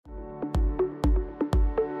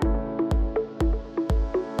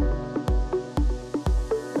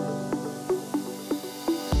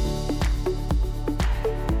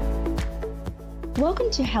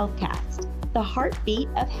Welcome to HealthCast, the heartbeat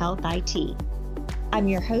of health IT. I'm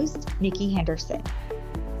your host, Nikki Henderson.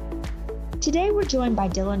 Today, we're joined by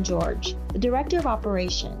Dylan George, the Director of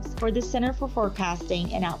Operations for the Center for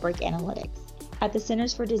Forecasting and Outbreak Analytics at the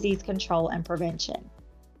Centers for Disease Control and Prevention.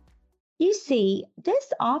 You see,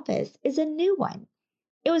 this office is a new one.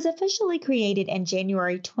 It was officially created in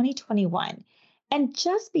January 2021 and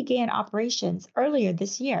just began operations earlier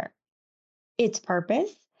this year. Its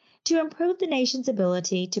purpose? To improve the nation's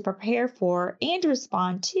ability to prepare for and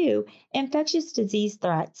respond to infectious disease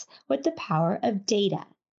threats with the power of data.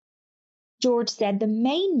 George said the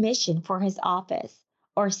main mission for his office,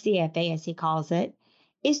 or CFA as he calls it,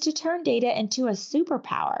 is to turn data into a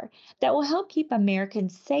superpower that will help keep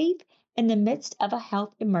Americans safe in the midst of a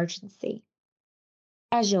health emergency.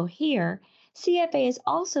 As you'll hear, CFA is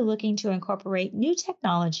also looking to incorporate new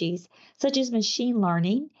technologies such as machine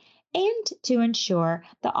learning and to ensure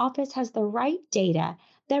the office has the right data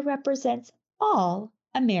that represents all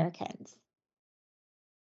Americans.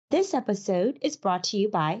 This episode is brought to you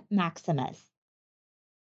by Maximus.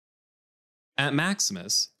 At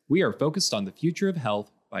Maximus, we are focused on the future of health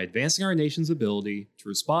by advancing our nation's ability to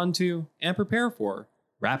respond to and prepare for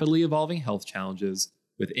rapidly evolving health challenges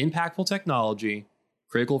with impactful technology,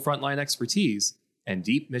 critical frontline expertise, and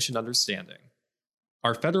deep mission understanding.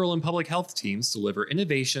 Our federal and public health teams deliver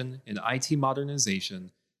innovation and IT modernization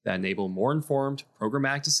that enable more informed,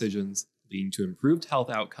 programmatic decisions leading to improved health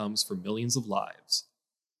outcomes for millions of lives.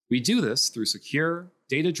 We do this through secure,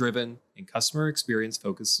 data-driven, and customer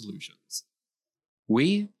experience-focused solutions.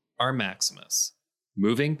 We are Maximus,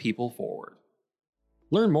 moving people forward.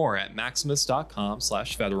 Learn more at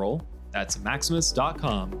maximus.com/federal. That's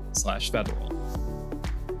maximus.com/federal.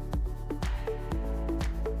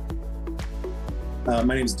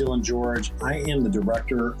 My name is Dylan George. I am the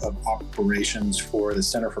Director of Operations for the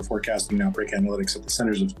Center for Forecasting and Outbreak Analytics at the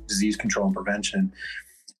Centers of Disease Control and Prevention.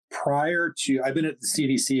 I've been at the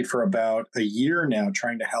CDC for about a year now,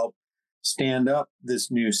 trying to help stand up this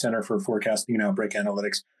new Center for Forecasting and Outbreak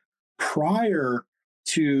Analytics. Prior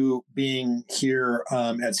to being here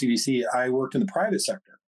at CDC, I worked in the private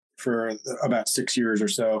sector for about 6 years or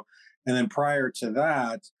so. And then prior to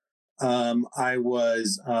that, I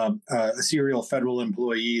was a serial federal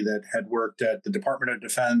employee that had worked at the Department of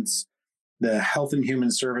Defense, the Health and Human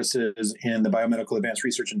Services, and the Biomedical Advanced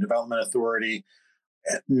Research and Development Authority,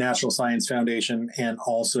 National Science Foundation, and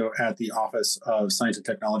also at the Office of Science and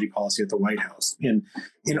Technology Policy at the White House. In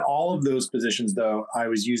all of those positions, though, I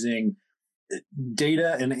was using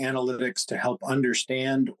data and analytics to help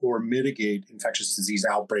understand or mitigate infectious disease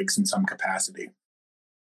outbreaks in some capacity.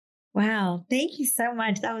 Wow, thank you so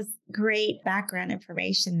much. That was great background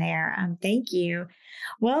information there. Thank you.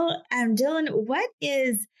 Well, Dylan, what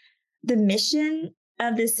is the mission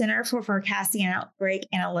of the Center for Forecasting and Outbreak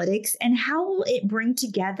Analytics, and how will it bring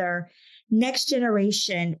together next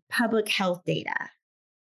generation public health data?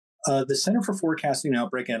 The Center for Forecasting and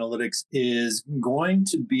Outbreak Analytics is going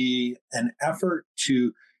to be an effort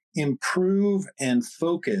to improve and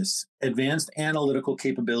focus advanced analytical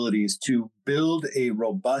capabilities to build a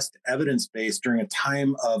robust evidence base during a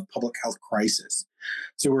time of public health crisis.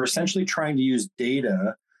 So we're essentially trying to use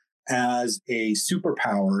data as a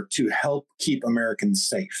superpower to help keep Americans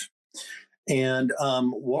safe. And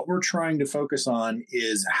what we're trying to focus on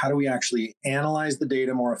is how do we actually analyze the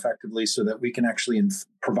data more effectively so that we can actually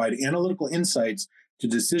provide analytical insights to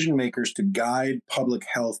decision makers to guide public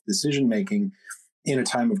health decision making in a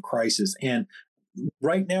time of crisis. And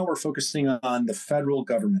right now we're focusing on the federal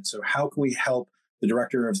government. So how can we help the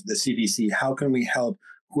director of the CDC? How can we help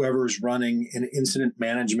whoever's running an incident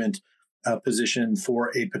management position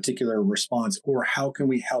for a particular response? Or how can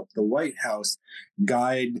we help the White House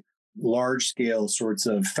guide large-scale sorts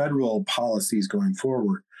of federal policies going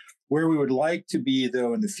forward? Where we would like to be,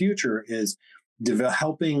 though, in the future is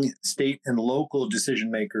helping state and local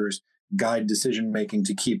decision makers guide decision making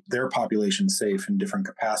to keep their population safe in different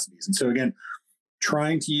capacities. And so again,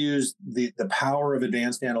 trying to use the power of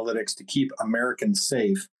advanced analytics to keep Americans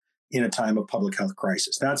safe in a time of public health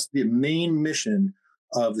crisis. That's the main mission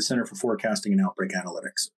of the Center for Forecasting and Outbreak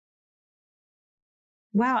Analytics.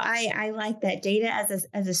 Wow, I like that. Data as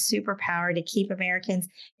a superpower to keep Americans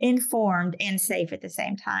informed and safe at the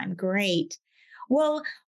same time. Great. Well,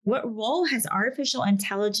 what role has artificial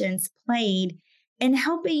intelligence played in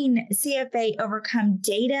helping CFA overcome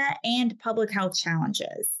data and public health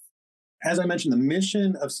challenges? As I mentioned, the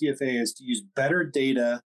mission of CFA is to use better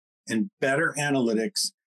data and better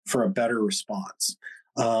analytics for a better response.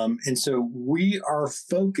 And so we are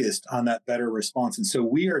focused on that better response. And so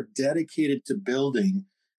we are dedicated to building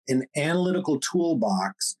an analytical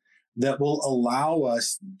toolbox that will allow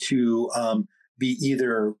us to be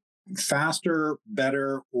either faster,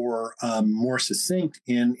 better, or more succinct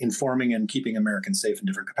in informing and keeping Americans safe in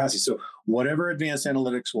different capacities. So whatever advanced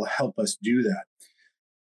analytics will help us do that.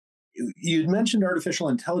 You'd mentioned artificial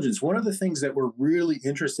intelligence. One of the things that we're really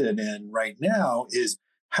interested in right now is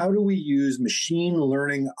how do we use machine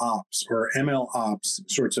learning ops or ML ops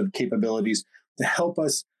sorts of capabilities to help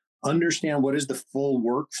us understand what is the full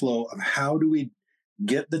workflow of how do we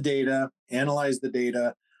get the data, analyze the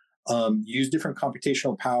data, use different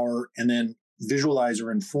computational power, and then visualize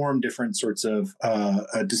or inform different sorts of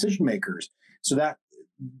decision makers. So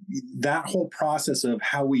that whole process of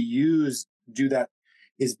how we do that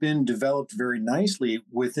has been developed very nicely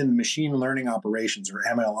within machine learning operations or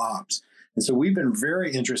ML ops. And so we've been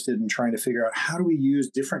very interested in trying to figure out how do we use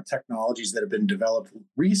different technologies that have been developed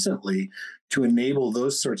recently to enable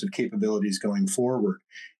those sorts of capabilities going forward.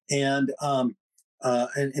 And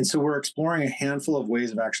so we're exploring a handful of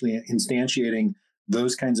ways of actually instantiating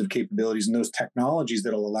those kinds of capabilities and those technologies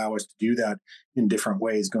that will allow us to do that in different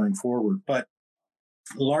ways going forward. But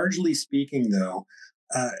largely speaking, though,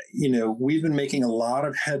 we've been making a lot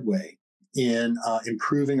of headway in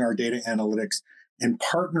improving our data analytics and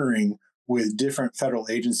partnering with different federal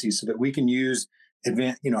agencies so that we can use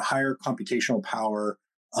higher computational power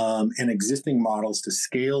and existing models to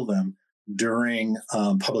scale them during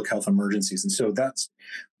public health emergencies. And so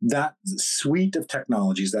that suite of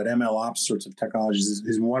technologies, that ML ops sorts of technologies,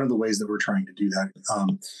 is one of the ways that we're trying to do that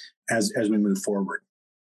as we move forward.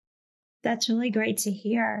 That's really great to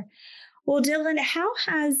hear. Well, Dylan, how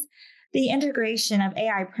has the integration of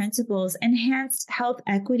AI principles enhanced health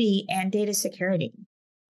equity and data security?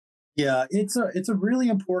 Yeah, it's a really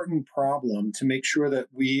important problem to make sure that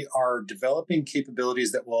we are developing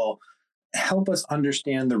capabilities that will help us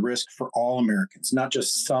understand the risk for all Americans, not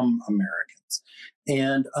just some Americans.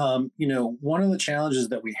 And one of the challenges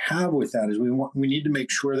that we have with that is we need to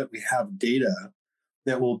make sure that we have data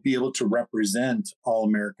that will be able to represent all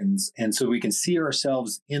Americans, and so we can see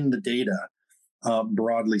ourselves in the data,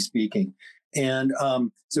 broadly speaking. And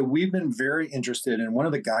so we've been very interested in one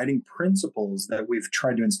of the guiding principles that we've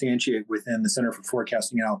tried to instantiate within the Center for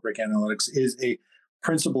Forecasting and Outbreak Analytics is a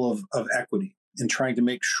principle of equity, and trying to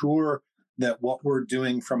make sure that what we're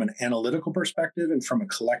doing from an analytical perspective and from a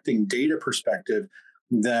collecting data perspective,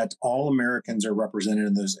 that all Americans are represented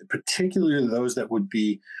in those, particularly those that would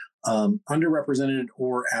be underrepresented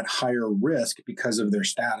or at higher risk because of their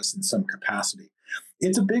status in some capacity.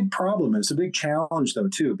 It's a big problem. It's a big challenge, though,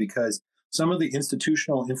 too, because some of the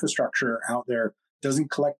institutional infrastructure out there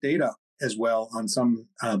doesn't collect data as well on some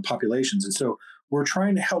populations. And so we're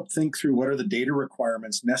trying to help think through what are the data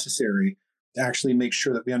requirements necessary to actually make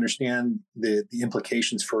sure that we understand the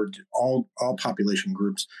implications for all population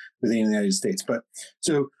groups within the United States. But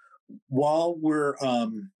so while we're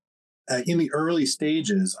in the early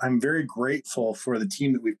stages, I'm very grateful for the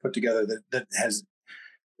team that we've put together that has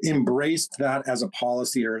embraced that as a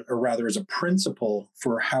policy, or rather as a principle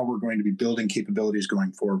for how we're going to be building capabilities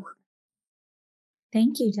going forward.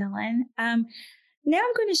 Thank you, Dylan. Now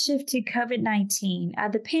I'm going to shift to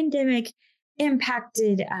COVID-19. The pandemic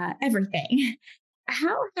impacted everything.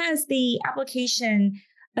 How has the application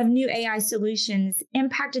of new AI solutions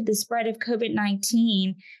impacted the spread of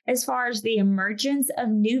COVID-19 as far as the emergence of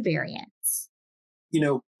new variants?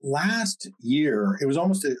 Last year, it was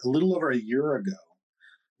almost a little over a year ago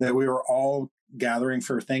that we were all gathering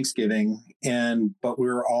for Thanksgiving, but we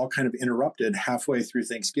were all kind of interrupted halfway through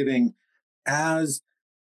Thanksgiving as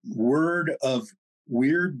word of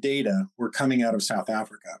weird data were coming out of South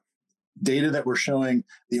Africa. Data that were showing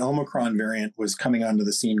the Omicron variant was coming onto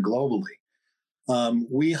the scene globally.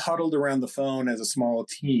 We huddled around the phone as a small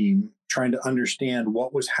team, trying to understand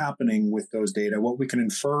what was happening with those data, what we can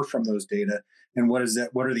infer from those data, and what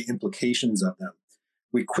are the implications of them.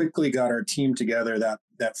 We quickly got our team together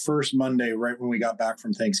that first Monday, right when we got back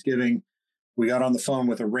from Thanksgiving. We got on the phone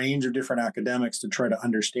with a range of different academics to try to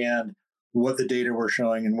understand what the data were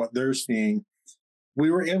showing and what they're seeing.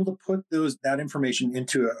 We were able to put that information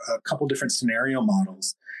into a couple different scenario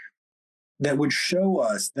models that would showed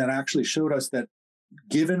us that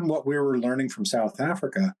given what we were learning from South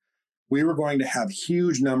Africa, we were going to have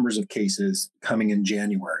huge numbers of cases coming in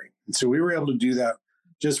January. And so we were able to do that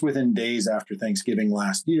just within days after Thanksgiving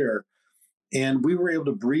last year. And we were able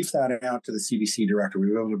to brief that out to the CDC director.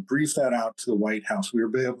 We were able to brief that out to the White House. We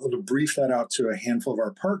were able to brief that out to a handful of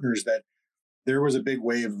our partners that there was a big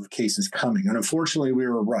wave of cases coming. And unfortunately, we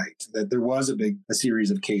were right, that there was a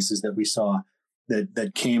series of cases that we saw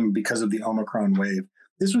that came because of the Omicron wave.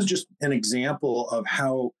 This was just an example of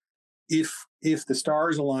how if if the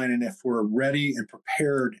stars align and if we're ready and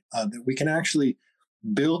prepared, that we can actually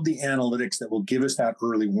build the analytics that will give us that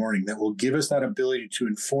early warning, that will give us that ability to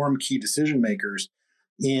inform key decision makers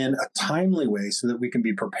in a timely way so that we can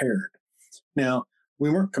be prepared. Now, we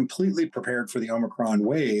weren't completely prepared for the Omicron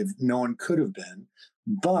wave. No one could have been,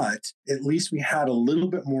 but at least we had a little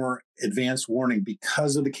bit more advanced warning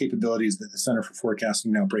because of the capabilities that the Center for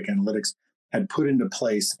Forecasting and Outbreak Analytics had put into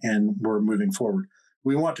place and were moving forward.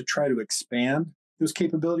 We want to try to expand those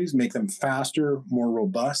capabilities, make them faster, more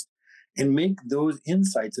robust, and make those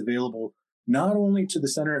insights available not only to the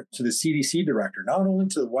center, to the CDC director, not only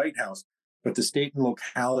to the White House, but to state and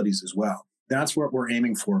localities as well. That's what we're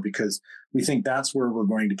aiming for, because we think that's where we're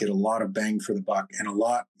going to get a lot of bang for the buck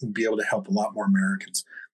and be able to help a lot more Americans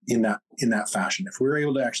in that fashion, if we're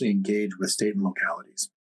able to actually engage with state and localities.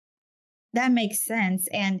 That makes sense.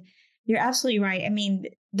 And you're absolutely right. I mean,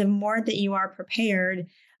 the more that you are prepared,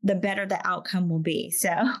 the better the outcome will be. So,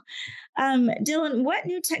 Dylan, what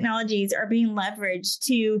new technologies are being leveraged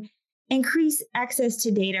to increase access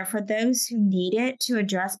to data for those who need it to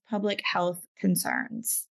address public health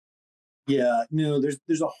concerns? Yeah, no,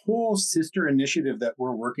 there's a whole sister initiative that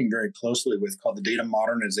we're working very closely with called the Data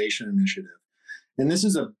Modernization Initiative. And this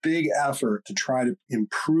is a big effort to try to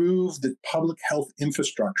improve the public health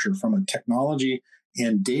infrastructure from a technology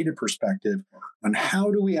and data perspective on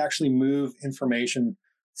how do we actually move information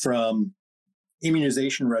from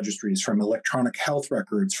immunization registries, from electronic health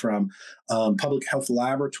records, from public health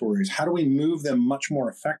laboratories. How do we move them much more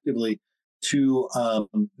effectively to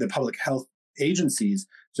the public health agencies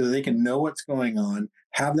so that they can know what's going on,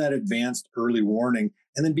 have that advanced early warning,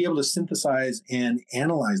 and then be able to synthesize and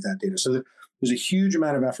analyze that data. So there's a huge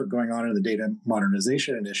amount of effort going on in the Data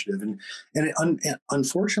Modernization Initiative. And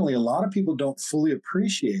unfortunately, a lot of people don't fully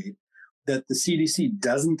appreciate that the CDC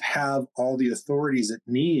doesn't have all the authorities it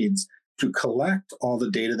needs to collect all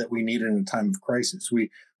the data that we need in a time of crisis. We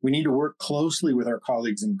need to work closely with our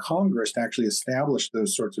colleagues in Congress to actually establish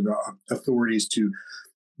those sorts of authorities to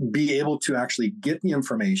be able to actually get the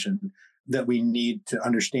information that we need to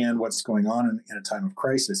understand what's going on in a time of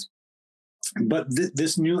crisis. But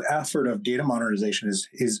this new effort of data modernization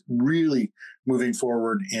is really moving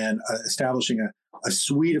forward and establishing a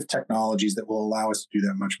suite of technologies that will allow us to do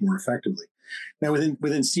that much more effectively. Now, within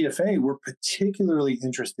CFA, we're particularly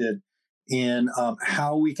interested in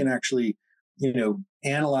how we can actually,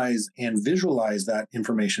 analyze and visualize that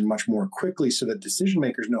information much more quickly so that decision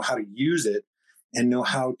makers know how to use it and know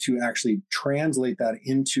how to actually translate that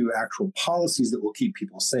into actual policies that will keep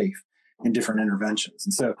people safe in different interventions.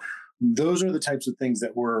 And so those are the types of things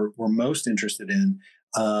that we're most interested in.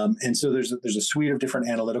 And so there's a suite of different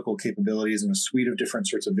analytical capabilities and a suite of different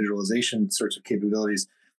sorts of visualization sorts of capabilities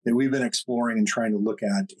that we've been exploring and trying to look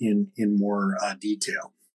at in more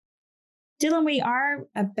detail. Dylan, we are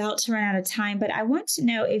about to run out of time, but I want to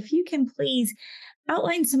know if you can please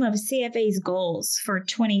outline some of CFA's goals for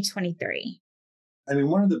 2023. I mean,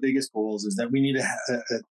 one of the biggest goals is that we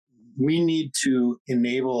need to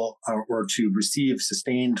enable or to receive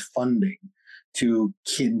sustained funding to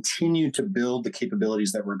continue to build the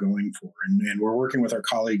capabilities that we're going for. And we're working with our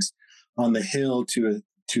colleagues on the Hill to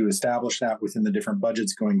establish that within the different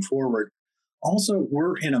budgets going forward. Also,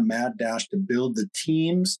 we're in a mad dash to build the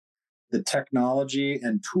teams, the technology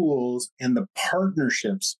and tools, and the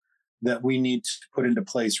partnerships that we need to put into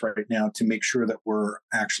place right now to make sure that we're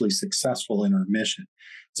actually successful in our mission.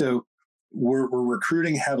 So we're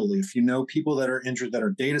recruiting heavily. If you know people that are interested, that are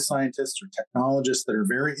data scientists or technologists that are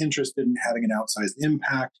very interested in having an outsized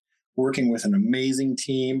impact, working with an amazing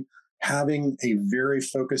team, having a very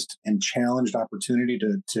focused and challenged opportunity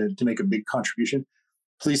to make a big contribution,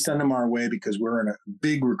 please send them our way, because we're in a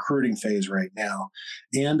big recruiting phase right now.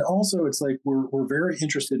 And also, it's like we're very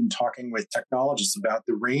interested in talking with technologists about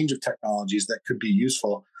the range of technologies that could be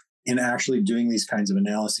useful in actually doing these kinds of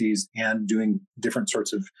analyses and doing different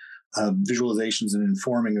sorts of visualizations and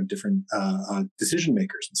informing of different decision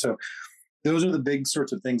makers. And so those are the big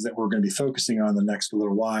sorts of things that we're going to be focusing on the next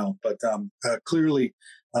little while. But clearly,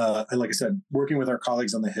 like I said, working with our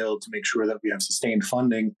colleagues on the Hill to make sure that we have sustained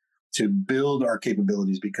funding to build our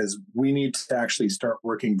capabilities, because we need to actually start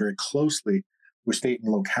working very closely with state and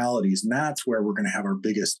localities. And that's where we're going to have our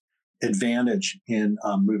biggest advantage in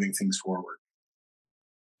moving things forward.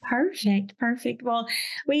 Perfect. Well,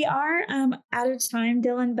 we are out of time,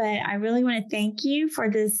 Dylan, but I really want to thank you for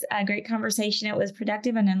this great conversation. It was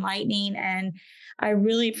productive and enlightening, and I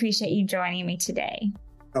really appreciate you joining me today.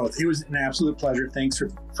 Oh, it was an absolute pleasure. Thanks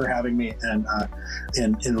for having me, and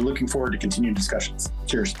looking forward to continued discussions.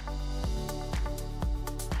 Cheers.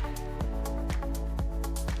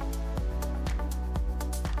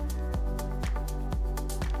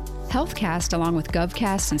 HealthCast, along with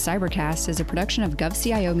GovCast and CyberCast, is a production of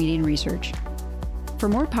GovCIO Media and Research. For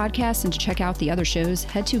more podcasts and to check out the other shows,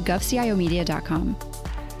 head to govciomedia.com.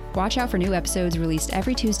 Watch out for new episodes released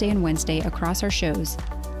every Tuesday and Wednesday across our shows.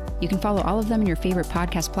 You can follow all of them in your favorite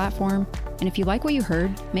podcast platform, and if you like what you heard,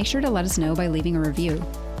 make sure to let us know by leaving a review.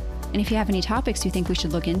 And if you have any topics you think we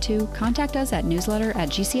should look into, contact us at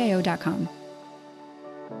newsletter@gcio.com.